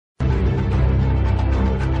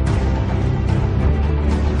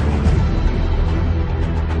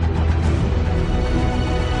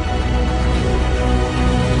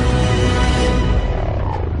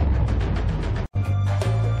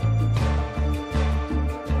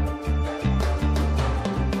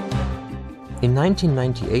In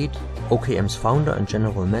 1998, OKM's founder and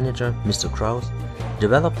general manager, Mr. Krauss,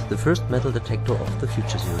 developed the first metal detector of the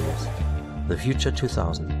Future series, the Future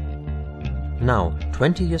 2000. Now,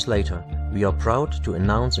 20 years later, we are proud to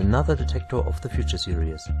announce another detector of the Future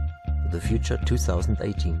series, the Future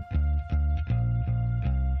 2018.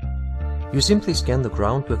 You simply scan the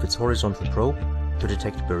ground with its horizontal probe to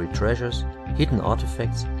detect buried treasures, hidden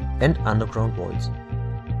artifacts, and underground voids.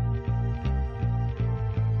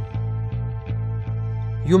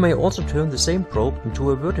 You may also turn the same probe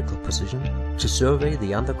into a vertical position to survey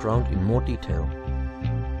the underground in more detail.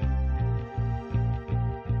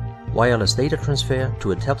 Wireless data transfer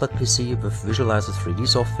to a tablet PC with Visualizer 3D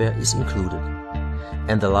software is included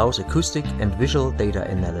and allows acoustic and visual data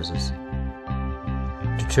analysis.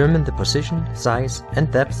 Determine the position, size and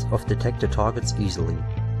depth of detected targets easily.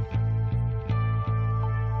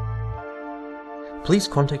 Please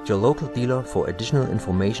contact your local dealer for additional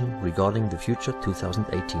information regarding the Future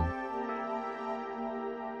 2018.